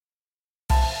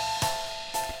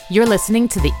You're listening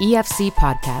to the EFC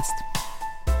Podcast.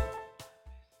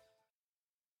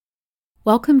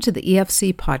 Welcome to the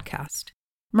EFC Podcast.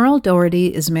 Merle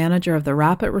Doherty is manager of the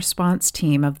Rapid Response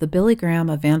Team of the Billy Graham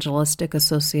Evangelistic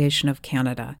Association of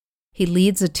Canada. He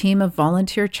leads a team of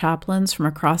volunteer chaplains from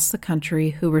across the country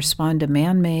who respond to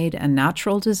man-made and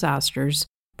natural disasters,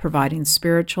 providing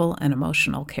spiritual and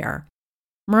emotional care.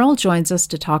 Merle joins us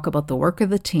to talk about the work of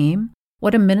the team,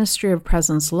 what a ministry of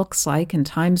presence looks like in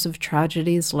times of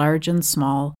tragedies large and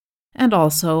small, and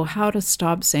also how to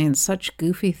stop saying such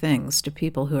goofy things to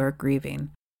people who are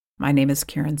grieving. My name is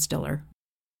Karen Stiller.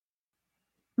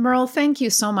 Merle, thank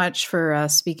you so much for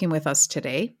speaking with us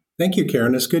today. Thank you,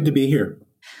 Karen. It's good to be here.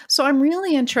 So I'm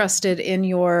really interested in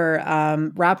your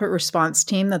rapid response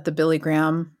team that the Billy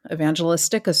Graham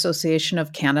Evangelistic Association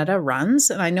of Canada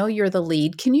runs, and I know you're the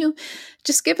lead. Can you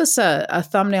just give us a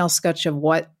thumbnail sketch of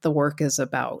what the work is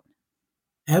about?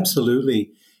 Absolutely.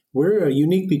 We're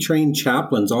uniquely trained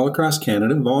chaplains all across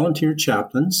Canada, volunteer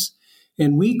chaplains,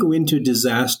 and we go into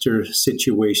disaster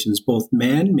situations, both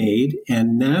man-made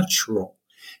and natural.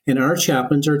 And our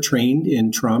chaplains are trained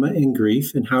in trauma and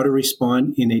grief and how to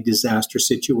respond in a disaster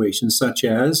situation, such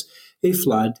as a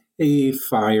flood, a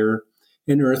fire,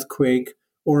 an earthquake,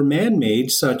 or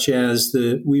man-made, such as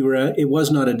it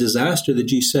was not a disaster, the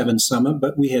G7 summit,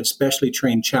 but we had specially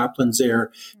trained chaplains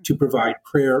there to provide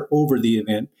prayer over the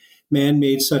event.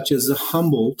 Man-made, such as the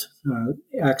Humboldt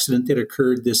accident that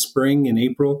occurred this spring in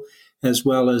April, as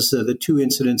well as the two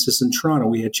incidences in Toronto.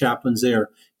 We had chaplains there.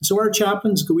 So our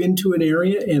chaplains go into an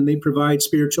area and they provide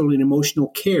spiritual and emotional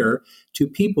care to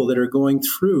people that are going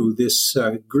through this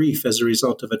grief as a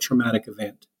result of a traumatic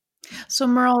event. So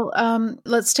Merle,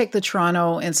 let's take the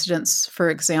Toronto incidents,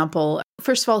 for example.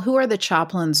 First of all, who are the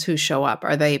chaplains who show up?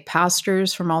 Are they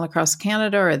pastors from all across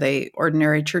Canada? Or are they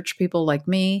ordinary church people like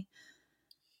me?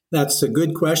 That's a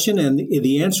good question, and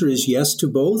the answer is yes to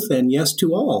both and yes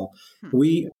to all.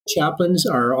 We chaplains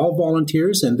are all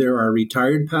volunteers, and there are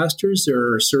retired pastors,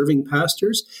 there are serving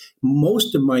pastors.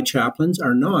 Most of my chaplains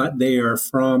are not. They are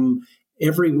from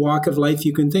every walk of life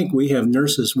you can think. We have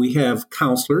nurses, we have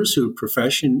counselors whose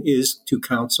profession is to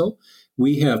counsel.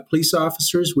 We have police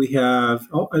officers, we have,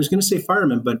 I was going to say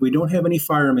firemen, but we don't have any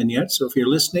firemen yet. So if you're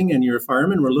listening and you're a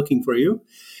fireman, we're looking for you.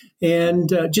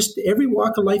 And just every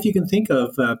walk of life you can think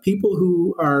of, people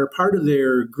who are part of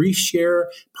their grief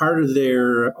share, part of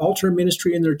their altar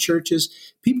ministry in their churches,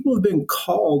 people who have been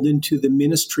called into the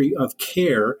ministry of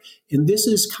care. And this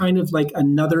is kind of like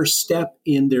another step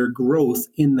in their growth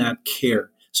in that care.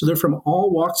 So they're from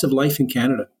all walks of life in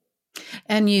Canada.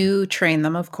 And you train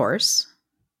them, of course.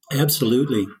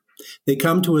 Absolutely. They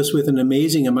come to us with an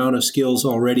amazing amount of skills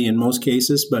already in most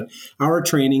cases, but our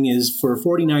training is for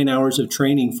 49 hours of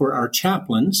training for our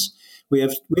chaplains. We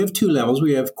have two levels.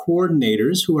 We have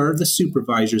coordinators who are the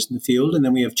supervisors in the field, and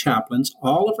then we have chaplains.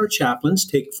 All of our chaplains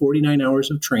take 49 hours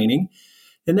of training,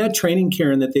 and that training,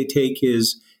 Karen, that they take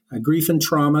is grief and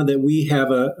trauma. That we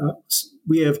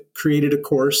have created a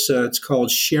course. It's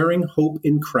called Sharing Hope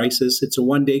in Crisis. It's a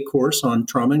one-day course on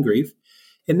trauma and grief,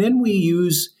 and then we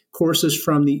use courses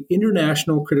from the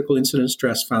International Critical Incident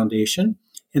Stress Foundation.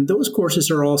 And those courses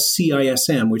are all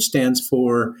CISM, which stands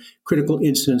for Critical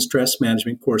Incident Stress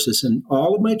Management courses. And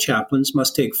all of my chaplains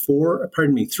must take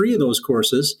 3 of those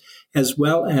courses, as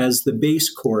well as the base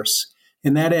course.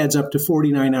 And that adds up to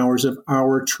 49 hours of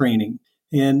our training.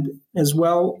 And as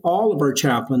well, all of our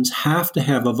chaplains have to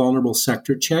have a vulnerable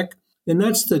sector check. And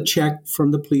that's the check from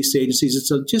the police agencies.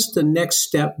 It's just the next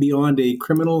step beyond a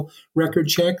criminal record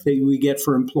check that we get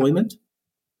for employment.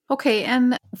 Okay,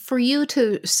 and for you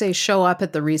to, say, show up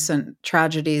at the recent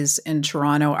tragedies in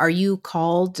Toronto, are you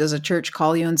called? Does a church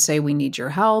call you and say, we need your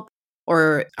help?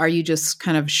 Or are you just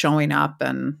kind of showing up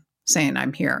and saying,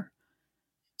 I'm here?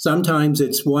 Sometimes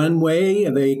it's one way,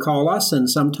 they call us, and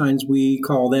sometimes we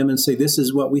call them and say, this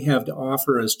is what we have to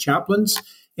offer as chaplains.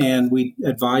 And we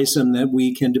advise them that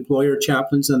we can deploy our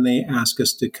chaplains, and they ask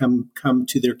us to come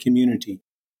to their community.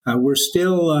 We're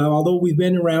still, although we've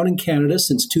been around in Canada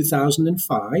since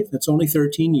 2005, that's only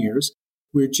 13 years,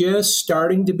 we're just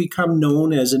starting to become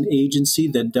known as an agency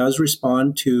that does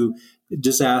respond to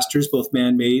disasters, both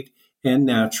man-made and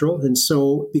natural. And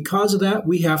so because of that,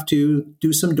 we have to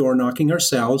do some door knocking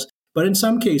ourselves. But in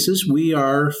some cases, we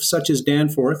are, such as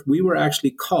Danforth, we were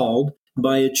actually called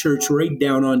by a church right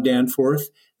down on Danforth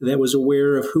that was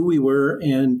aware of who we were,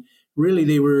 and really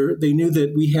they knew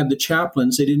that we had the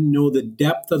chaplains. They didn't know the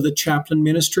depth of the chaplain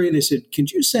ministry. They said,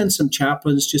 "Could you send some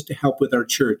chaplains just to help with our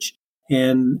church?"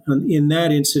 And in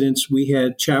that incident, we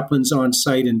had chaplains on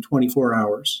site in 24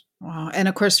 hours. Wow. And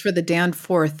of course, for the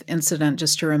Danforth incident,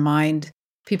 just to remind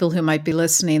people who might be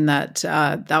listening that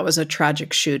that was a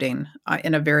tragic shooting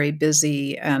in a very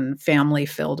busy and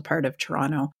family-filled part of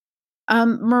Toronto.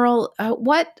 Merle,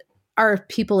 what are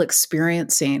people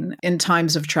experiencing in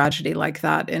times of tragedy like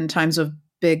that, in times of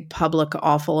big public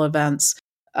awful events?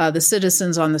 The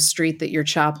citizens on the street that your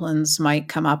chaplains might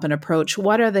come up and approach,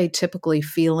 what are they typically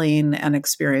feeling and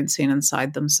experiencing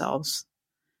inside themselves?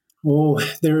 Oh,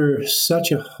 there are such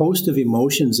a host of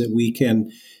emotions that we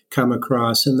can come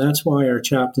across, and that's why our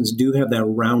chaplains do have that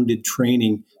rounded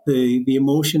training. The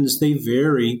emotions, they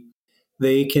vary.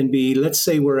 They can be, let's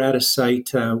say we're at a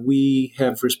site, we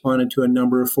have responded to a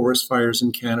number of forest fires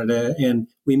in Canada, and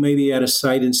we may be at a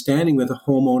site and standing with a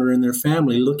homeowner and their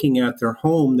family looking at their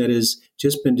home that has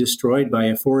just been destroyed by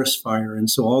a forest fire. And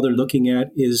so all they're looking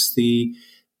at is the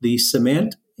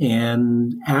cement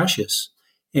and ashes.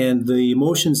 And the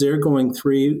emotions they're going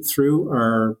through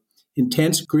are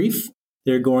intense grief.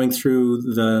 They're going through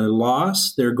the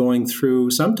loss.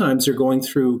 Sometimes they're going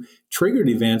through triggered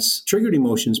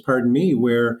emotions,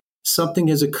 where something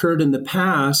has occurred in the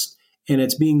past and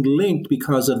it's being linked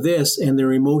because of this, and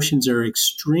their emotions are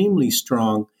extremely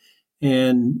strong.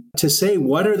 And to say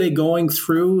what are they going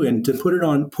through and to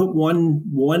put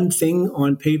one thing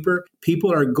on paper,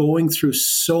 people are going through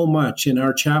so much, and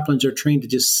our chaplains are trained to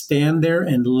just stand there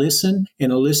and listen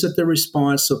and elicit the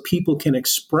response so people can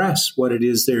express what it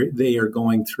is they are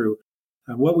going through.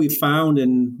 What we found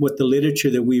and what the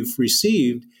literature that we've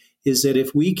received is that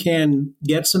if we can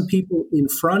get some people in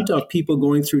front of people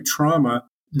going through trauma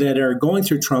that are going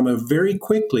through trauma very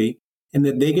quickly, and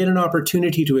that they get an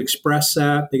opportunity to express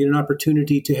that. They get an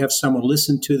opportunity to have someone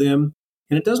listen to them.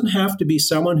 And it doesn't have to be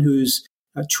someone who's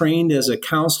trained as a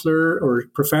counselor or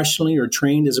professionally or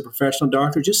trained as a professional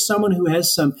doctor, just someone who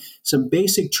has some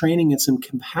basic training and some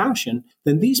compassion.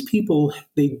 Then these people,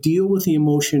 they deal with the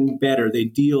emotion better. They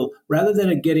deal, rather than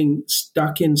it getting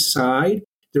stuck inside,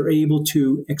 they're able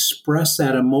to express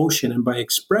that emotion. And by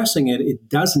expressing it, it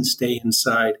doesn't stay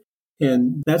inside.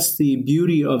 And that's the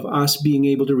beauty of us being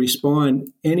able to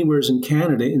respond anywhere in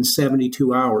Canada in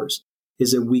 72 hours,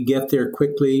 is that we get there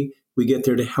quickly, we get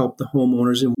there to help the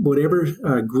homeowners in whatever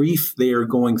grief they are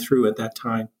going through at that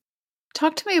time.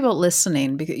 Talk to me about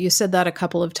listening, because you said that a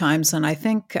couple of times, and I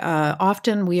think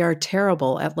often we are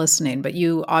terrible at listening, but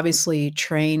you obviously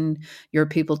train your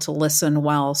people to listen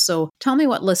well. So tell me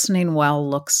what listening well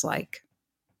looks like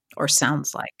or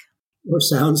sounds like.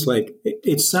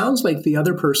 It sounds like the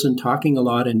other person talking a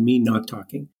lot and me not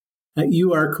talking.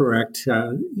 You are correct.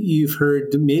 You've heard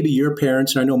maybe your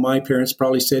parents, I know my parents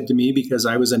probably said to me, because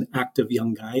I was an active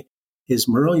young guy, is,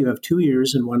 Merle, you have 2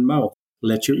 ears and 1 mouth.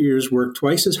 Let your ears work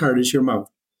twice as hard as your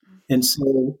mouth. And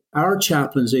so our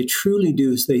chaplains, they truly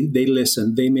do. They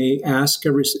listen. They may ask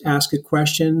a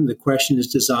question. The question is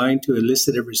designed to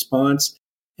elicit a response.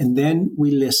 And then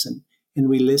we listen. And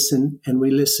we listen, and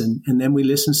we listen, and then we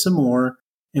listen some more,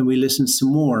 and we listen some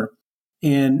more.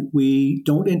 And we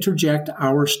don't interject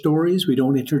our stories. We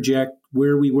don't interject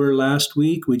where we were last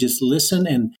week. We just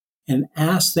listen and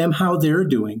ask them how they're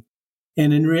doing.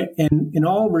 And in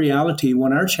all reality,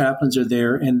 when our chaplains are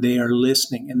there and they are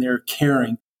listening and they're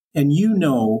caring, and you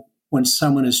know when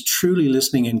someone is truly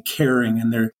listening and caring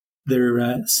and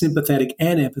they're sympathetic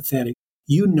and empathetic,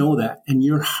 you know that, and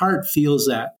your heart feels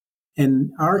that.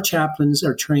 And our chaplains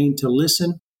are trained to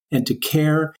listen and to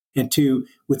care and to,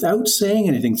 without saying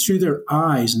anything, through their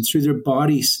eyes and through their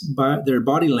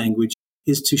body language,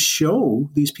 is to show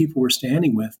these people we're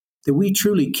standing with that we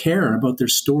truly care about their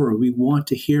story. We want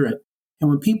to hear it. And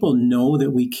when people know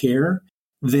that we care,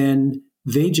 then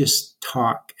they just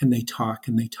talk and they talk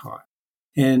and they talk.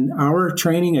 And our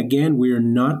training, again, we are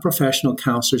not professional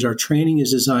counselors. Our training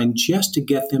is designed just to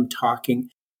get them talking,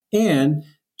 and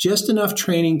just enough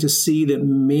training to see that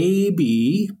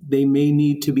maybe they may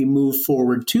need to be moved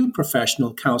forward to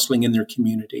professional counseling in their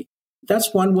community.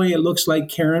 That's one way it looks like,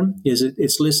 Karen,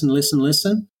 it's listen, listen,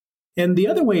 listen. And the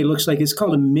other way it looks like, it's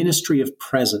called a ministry of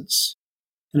presence.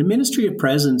 And a ministry of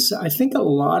presence, I think a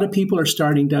lot of people are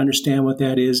starting to understand what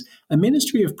that is. A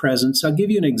ministry of presence, I'll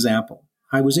give you an example.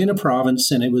 I was in a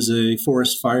province and it was a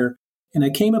forest fire, and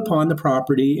I came upon the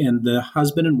property, and the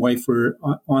husband and wife were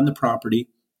on the property.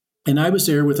 And I was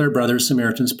there with our Brothers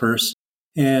Samaritan's Purse,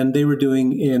 and they were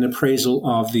doing an appraisal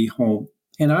of the home.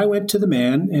 And I went to the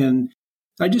man, and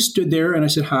I just stood there, and I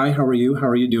said, "Hi, how are you? How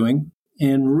are you doing?"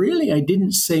 And really, I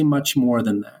didn't say much more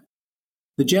than that.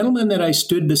 The gentleman that I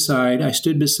stood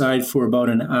beside for about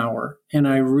an hour, and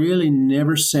I really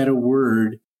never said a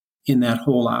word in that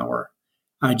whole hour.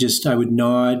 I would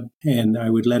nod, and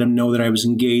I would let him know that I was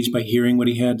engaged by hearing what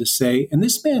he had to say. And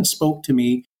this man spoke to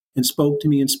me and spoke to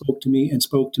me and spoke to me and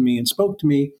spoke to me and spoke to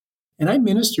me. And I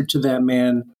ministered to that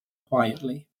man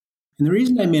quietly. And the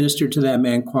reason I ministered to that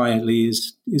man quietly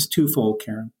is twofold,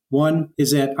 Karen. One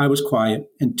is that I was quiet.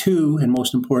 And two, and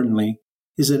most importantly,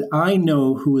 is that I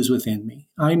know who is within me.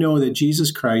 I know that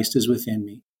Jesus Christ is within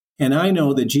me. And I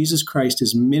know that Jesus Christ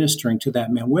is ministering to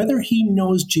that man. Whether he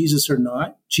knows Jesus or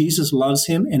not, Jesus loves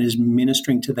him and is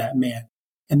ministering to that man.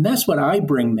 And that's what I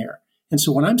bring there. And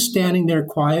so when I'm standing there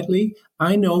quietly,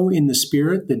 I know in the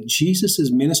Spirit that Jesus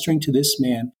is ministering to this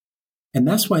man. And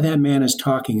that's why that man is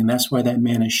talking, and that's why that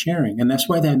man is sharing, and that's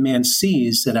why that man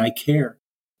sees that I care.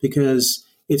 Because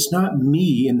it's not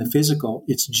me in the physical,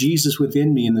 it's Jesus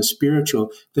within me in the spiritual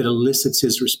that elicits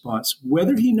his response.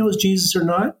 Whether he knows Jesus or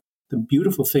not, the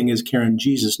beautiful thing is, Karen,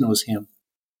 Jesus knows him.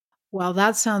 Well,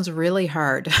 that sounds really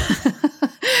hard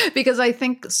because I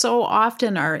think so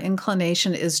often our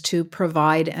inclination is to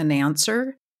provide an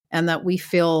answer, and that we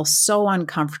feel so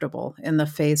uncomfortable in the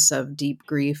face of deep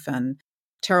grief and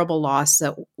terrible loss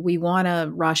that we want to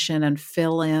rush in and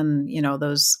fill in,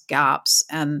 those gaps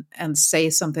and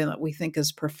say something that we think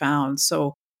is profound.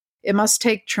 So it must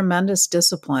take tremendous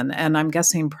discipline, and I'm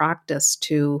guessing practice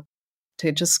to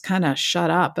just kind of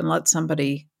shut up and let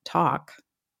somebody talk.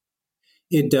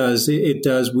 It does. It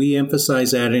does. We emphasize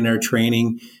that in our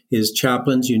training is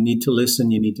chaplains, you need to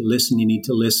listen, you need to listen, you need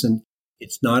to listen.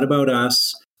 It's not about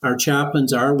us. Our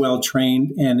chaplains are well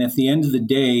trained, and at the end of the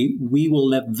day, we will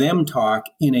let them talk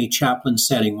in a chaplain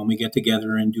setting when we get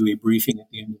together and do a briefing at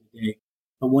the end of the day.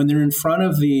 But when they're in front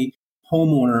of the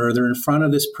homeowner or they're in front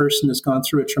of this person that's gone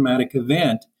through a traumatic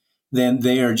event, then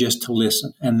they are just to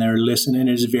listen, and they're listening.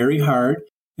 It is very hard.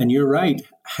 And you're right.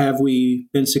 Have we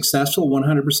been successful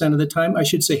 100% of the time? I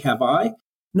should say, have I?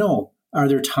 No. Are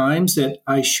there times that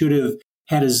I should have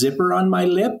had a zipper on my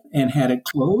lip and had it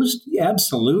closed?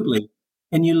 Absolutely.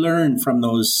 And you learn from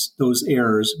those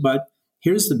errors. But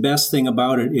here's the best thing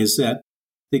about it is that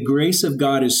the grace of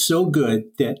God is so good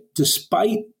that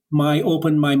despite my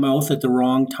open my mouth at the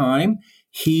wrong time,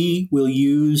 he will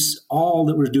use all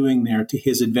that we're doing there to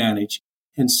his advantage.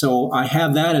 And so I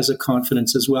have that as a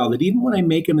confidence as well, that even when I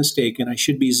make a mistake and I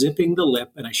should be zipping the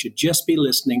lip and I should just be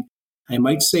listening, I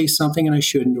might say something and I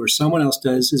shouldn't, or someone else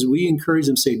does, is we encourage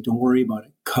them, say, don't worry about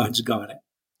it. God's got it.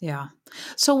 Yeah.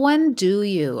 So when do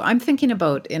you, I'm thinking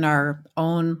about in our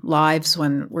own lives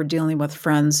when we're dealing with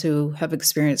friends who have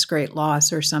experienced great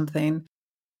loss or something.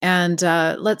 And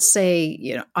let's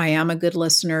say, I am a good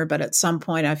listener, but at some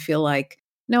point I feel like,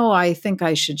 no, I think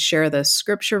I should share this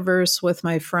scripture verse with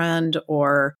my friend,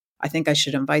 or I think I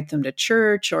should invite them to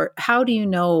church, or how do you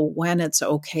know when it's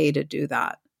okay to do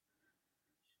that?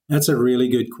 That's a really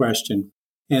good question.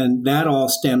 And that all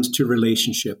stems to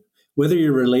relationship. Whether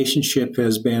your relationship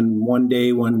has been 1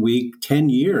 day, 1 week, 10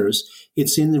 years,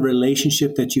 it's in the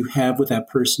relationship that you have with that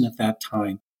person at that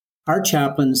time. Our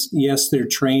chaplains, yes, they're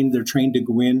trained to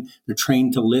go in, they're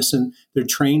trained to listen, they're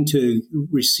trained to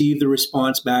receive the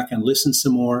response back and listen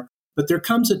some more. But there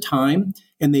comes a time,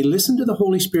 and they listen to the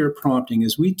Holy Spirit prompting.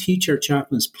 As we teach our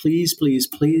chaplains, please, please,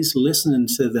 please listen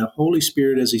to the Holy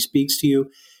Spirit as he speaks to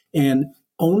you, and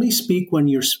only speak when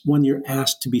you're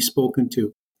asked to be spoken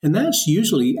to. And that's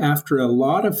usually after a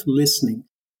lot of listening.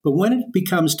 But when it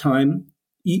becomes time,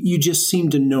 you just seem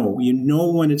to know. You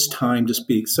know when it's time to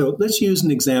speak. So let's use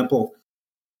an example.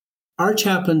 Our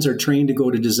chaplains are trained to go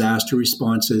to disaster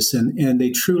responses, and they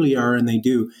truly are, and they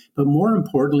do. But more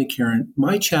importantly, Karen,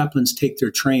 my chaplains take their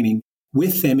training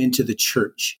with them into the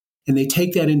church. And they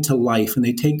take that into life, and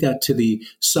they take that to the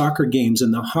soccer games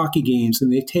and the hockey games,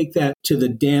 and they take that to the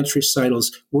dance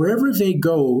recitals. Wherever they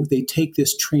go, they take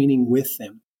this training with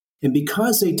them. And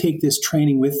because they take this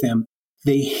training with them,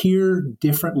 they hear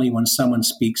differently when someone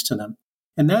speaks to them.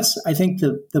 And that's, I think,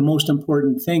 the most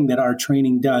important thing that our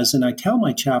training does. And I tell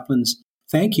my chaplains,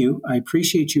 thank you. I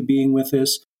appreciate you being with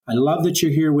us. I love that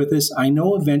you're here with us. I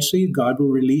know eventually God will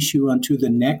release you onto the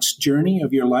next journey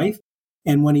of your life.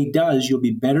 And when he does, you'll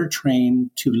be better trained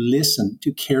to listen,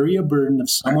 to carry a burden of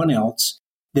someone else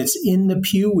that's in the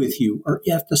pew with you, or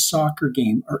at the soccer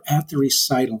game, or at the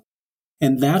recital.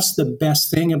 And that's the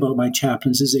best thing about my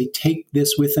chaplains, is they take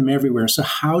this with them everywhere. So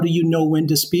how do you know when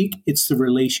to speak? It's the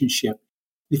relationship.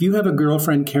 If you have a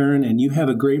girlfriend, Karen, and you have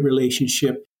a great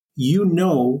relationship, you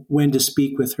know when to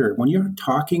speak with her. When you're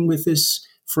talking with this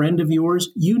friend of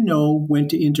yours, you know when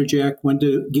to interject, when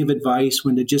to give advice,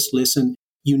 when to just listen.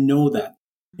 You know that.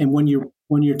 And when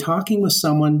you're talking with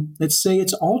someone, let's say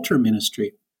it's altar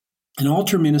ministry. And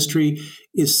altar ministry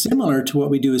is similar to what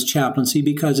we do as chaplaincy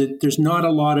because there's not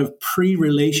a lot of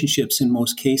pre-relationships in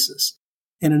most cases.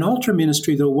 And in altar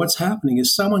ministry, though, what's happening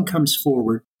is someone comes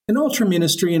forward. An altar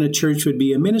ministry in a church would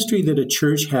be a ministry that a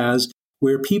church has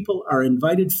where people are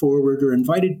invited forward or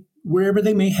invited wherever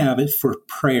they may have it, for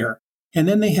prayer. And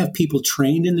then they have people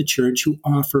trained in the church who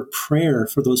offer prayer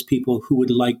for those people who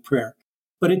would like prayer.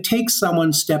 But it takes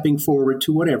someone stepping forward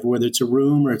to whatever, whether it's a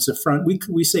room or it's a front.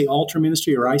 We say altar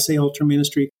ministry, or I say altar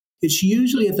ministry. It's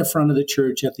usually at the front of the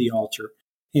church at the altar.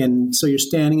 And so you're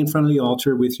standing in front of the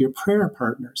altar with your prayer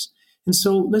partners. And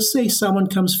so let's say someone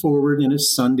comes forward and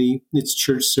it's Sunday, it's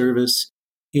church service,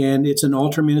 and it's an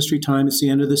altar ministry time. It's the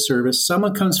end of the service.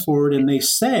 Someone comes forward and they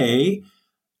say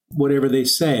whatever they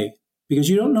say, because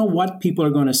you don't know what people are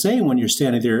going to say when you're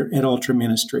standing there at altar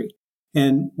ministry.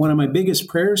 And one of my biggest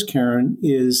prayers, Karen,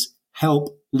 is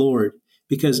help, Lord,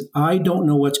 because I don't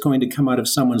know what's going to come out of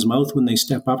someone's mouth when they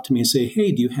step up to me and say,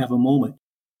 hey, do you have a moment?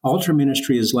 Altar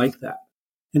ministry is like that.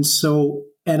 And so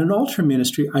at an altar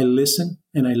ministry, I listen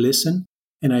and I listen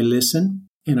and I listen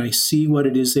and I see what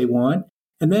it is they want.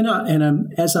 And then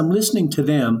as I'm listening to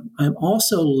them, I'm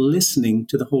also listening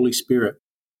to the Holy Spirit.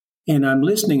 And I'm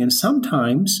listening, and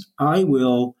sometimes I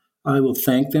will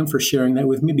thank them for sharing that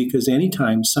with me, because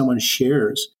anytime someone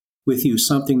shares with you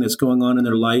something that's going on in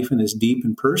their life and is deep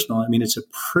and personal, I mean, it's a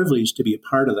privilege to be a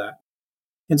part of that.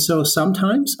 And so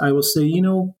sometimes I will say,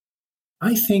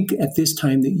 I think at this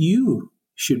time that you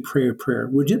should pray a prayer.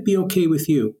 Would it be okay with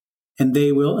you? And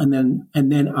they will, and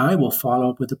then I will follow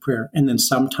up with a prayer. And then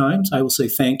sometimes I will say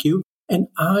thank you, and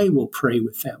I will pray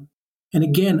with them. And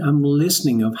again, I'm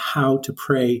listening of how to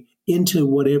pray into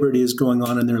whatever it is going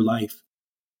on in their life.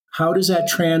 How does that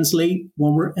translate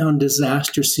when we're on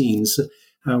disaster scenes?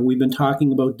 We've been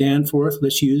talking about Danforth.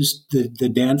 Let's use the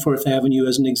Danforth Avenue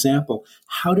as an example.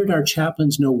 How did our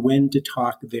chaplains know when to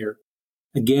talk there?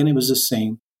 Again, it was the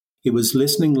same. It was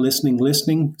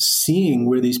listening, seeing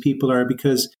where these people are,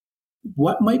 because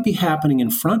what might be happening in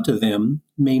front of them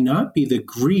may not be the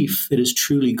grief that is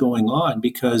truly going on,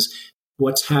 because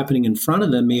what's happening in front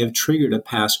of them may have triggered a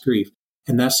past grief.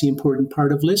 And that's the important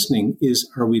part of listening is,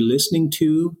 are we listening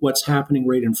to what's happening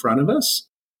right in front of us?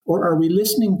 Or are we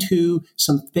listening to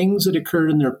some things that occurred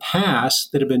in their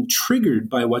past that have been triggered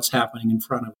by what's happening in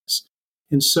front of us?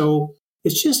 And so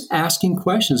it's just asking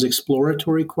questions,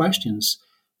 exploratory questions.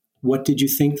 What did you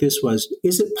think this was?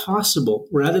 Is it possible?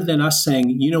 Rather than us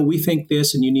saying, we think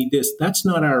this and you need this. That's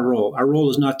not our role. Our role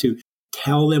is not to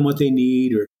tell them what they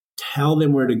need or tell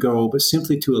them where to go, but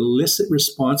simply to elicit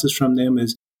responses from them.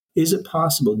 Is it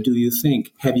possible? Do you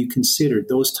think? Have you considered?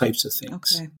 Those types of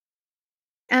things. Okay.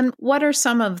 And what are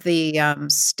some of the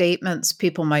statements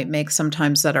people might make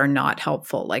sometimes that are not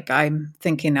helpful? Like I'm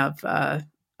thinking of a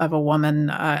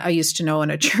woman I used to know in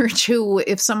a church who,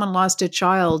 if someone lost a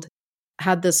child,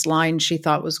 had this line she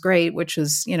thought was great, which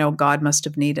was, God must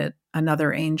have needed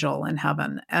another angel in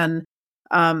heaven. And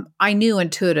I knew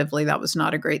intuitively that was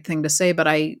not a great thing to say, but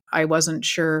I wasn't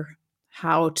sure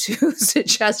how to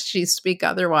suggest she speak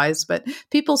otherwise. But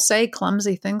people say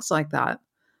clumsy things like that.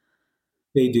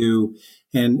 They do.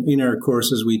 And in our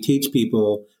courses, we teach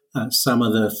people some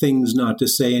of the things not to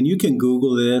say. And you can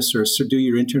Google this or do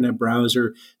your internet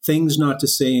browser, things not to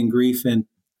say in grief. And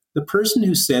the person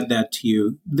who said that to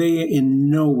you, they in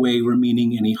no way were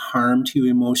meaning any harm to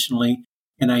you emotionally.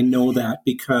 And I know that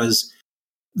because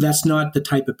that's not the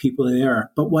type of people they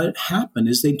are. But what happened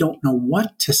is they don't know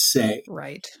what to say.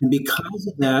 Right. And because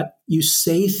of that, you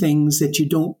say things that you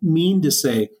don't mean to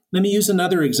say. Let me use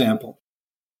another example.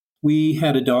 We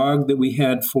had a dog that we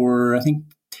had for, I think,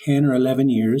 10 or 11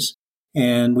 years.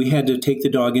 And we had to take the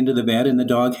dog into the vet, and the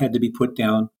dog had to be put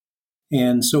down.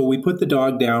 And so we put the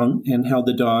dog down and held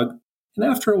the dog. And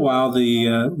after a while,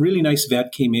 the really nice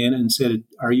vet came in and said,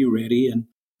 "Are you ready?" And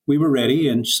we were ready.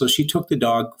 And so she took the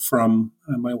dog from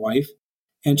my wife.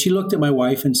 And she looked at my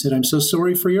wife and said, "I'm so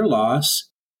sorry for your loss,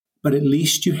 but at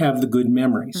least you have the good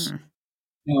memories."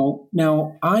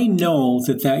 Now, I know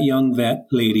that young vet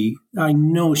lady, I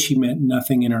know she meant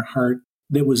nothing in her heart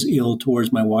that was ill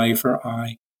towards my wife or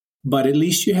I. But at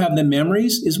least you have the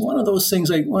memories is one of those things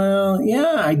like, well,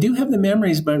 yeah, I do have the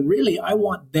memories, but really I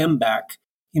want them back.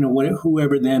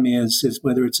 Whoever them is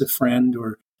whether it's a friend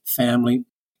or family.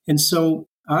 And so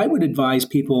I would advise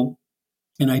people,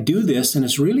 and I do this, and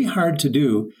it's really hard to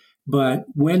do, but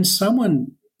when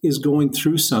someone is going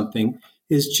through something,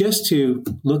 is just to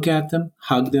look at them,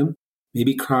 hug them,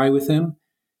 maybe cry with them,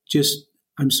 just,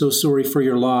 "I'm so sorry for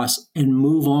your loss," and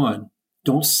move on.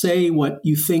 Don't say what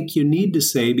you think you need to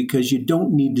say, because you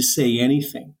don't need to say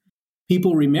anything.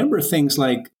 People remember things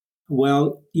like,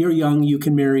 "Well, you're young, you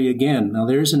can marry again." Now,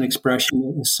 there's an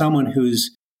expression of someone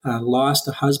who's lost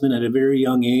a husband at a very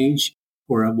young age,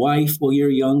 or a wife, "Well, you're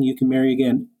young, you can marry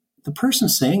again." The person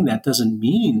saying that doesn't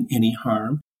mean any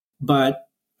harm, but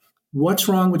what's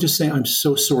wrong with just saying, "I'm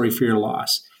so sorry for your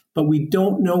loss"? but we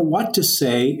don't know what to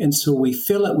say. And so we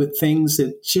fill it with things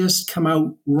that just come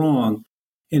out wrong.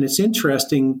 And it's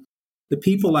interesting, the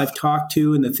people I've talked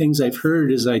to and the things I've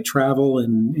heard as I travel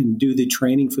and do the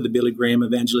training for the Billy Graham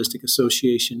Evangelistic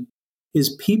Association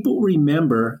is people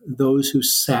remember those who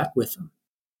sat with them.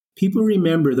 People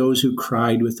remember those who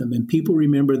cried with them, and people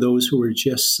remember those who were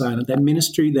just silent. That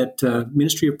ministry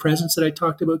of presence that I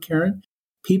talked about, Karen,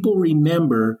 people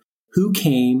remember who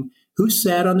came, who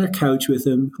sat on their couch with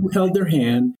them, who held their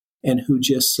hand, and who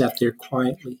just sat there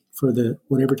quietly for the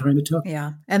whatever time it took.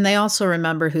 Yeah. And they also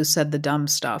remember who said the dumb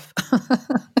stuff. But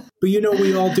we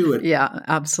all do it. Yeah,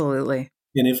 absolutely.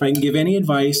 And if I can give any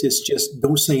advice, it's just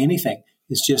don't say anything.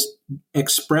 It's just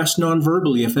express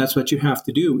non-verbally if that's what you have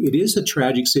to do. It is a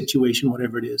tragic situation,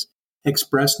 whatever it is.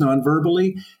 Express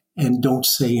non-verbally and don't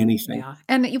say anything. Yeah.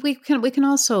 And we can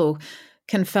also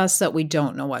confess that we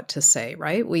don't know what to say,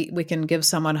 right? We can give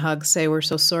someone a hug, say we're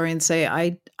so sorry, and say,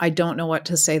 I don't know what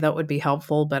to say that would be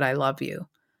helpful, but I love you.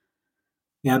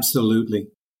 Absolutely.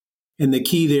 And the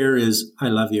key there is, I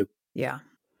love you. Yeah.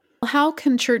 How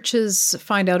can churches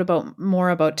find out more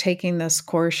about taking this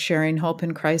course, Sharing Hope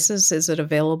in Crisis? Is it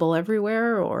available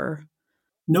everywhere or?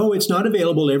 No, it's not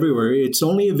available everywhere. It's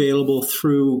only available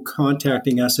through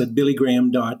contacting us at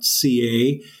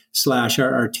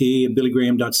billygraham.ca/RRT,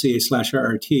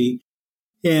 billygraham.ca/RRT.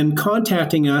 And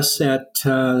contacting us at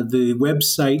the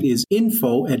website is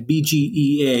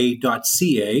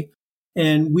info@bgea.ca.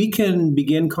 And we can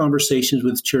begin conversations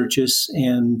with churches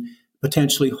and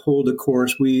potentially hold a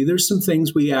course. There's some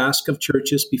things we ask of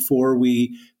churches before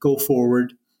we go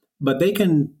forward, but they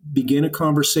can begin a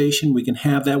conversation. We can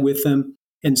have that with them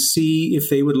and see if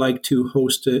they would like to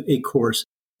host a course.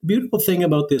 The beautiful thing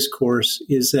about this course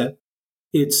is that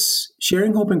it's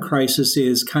Sharing Hope in Crisis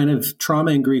is kind of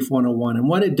trauma and grief 101. And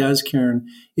what it does, Karen,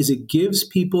 is it gives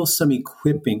people some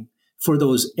equipping for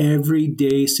those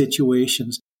everyday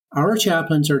situations. Our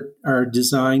chaplains are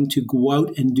designed to go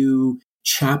out and do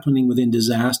chaplaining within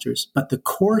disasters. But the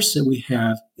course that we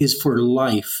have is for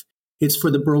life. It's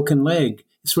for the broken leg.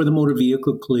 It's for the motor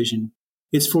vehicle collision.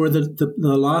 It's for the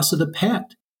loss of the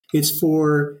pet. It's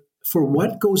for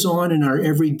what goes on in our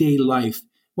everyday life.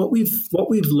 What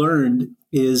we've learned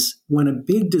is when a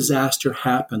big disaster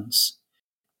happens,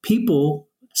 people,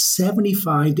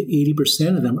 75 to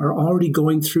 80% of them are already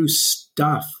going through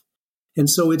stuff. And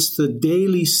so it's the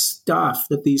daily stuff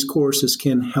that these courses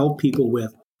can help people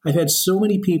with. I've had so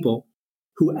many people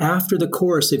who, after the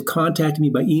course, they've contacted me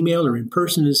by email or in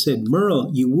person and said, Merle,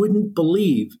 you wouldn't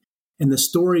believe. And the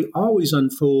story always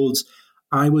unfolds.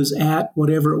 I was at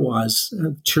whatever it was,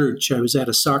 a church, I was at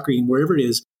a soccer game, wherever it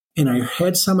is, and I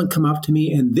had someone come up to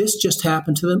me and this just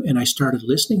happened to them. And I started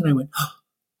listening and I went, oh,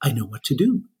 I know what to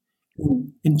do.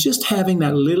 And just having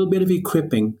that little bit of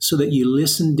equipping so that you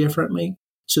listen differently,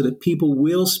 so that people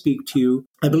will speak to you.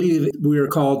 I believe we are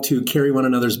called to carry one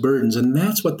another's burdens, and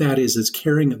that's what that is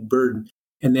carrying a burden.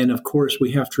 And then, of course,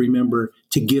 we have to remember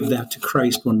to give that to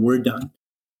Christ when we're done.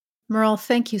 Merle,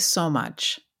 thank you so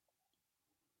much.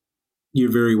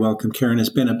 You're very welcome, Karen. It's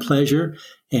been a pleasure,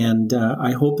 and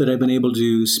I hope that I've been able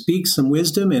to speak some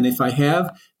wisdom, and if I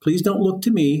have, please don't look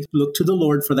to me. Look to the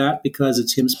Lord for that, because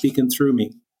it's Him speaking through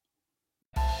me.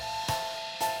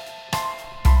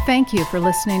 Thank you for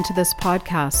listening to this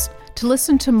podcast. To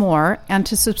listen to more and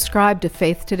to subscribe to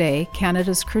Faith Today,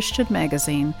 Canada's Christian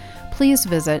magazine, please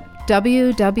visit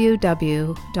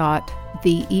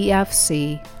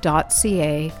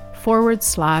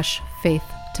www.theefc.ca/faith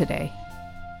today.